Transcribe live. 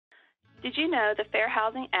Did you know the Fair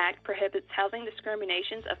Housing Act prohibits housing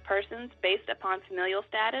discriminations of persons based upon familial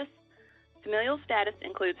status? Familial status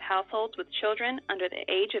includes households with children under the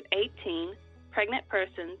age of 18, pregnant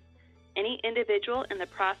persons, any individual in the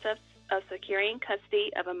process of securing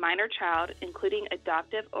custody of a minor child, including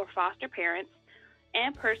adoptive or foster parents,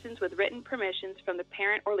 and persons with written permissions from the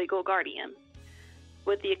parent or legal guardian.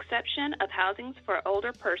 With the exception of housings for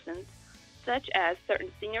older persons, such as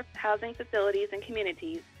certain senior housing facilities and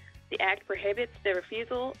communities, the Act prohibits the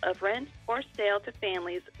refusal of rent or sale to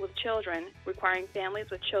families with children, requiring families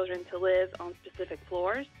with children to live on specific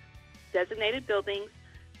floors, designated buildings,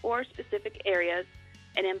 or specific areas,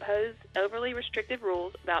 and impose overly restrictive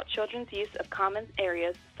rules about children's use of common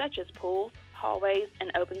areas such as pools, hallways, and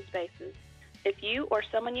open spaces. If you or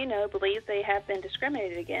someone you know believes they have been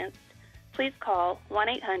discriminated against, please call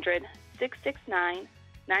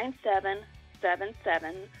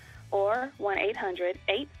 1-800-669-9777 or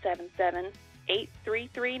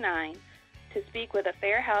 1-800-877-8339 to speak with a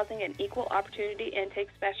fair housing and equal opportunity intake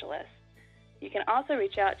specialist. You can also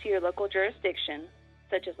reach out to your local jurisdiction,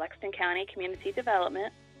 such as Lexington County Community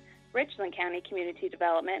Development, Richland County Community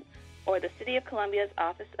Development, or the City of Columbia's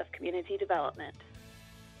Office of Community Development.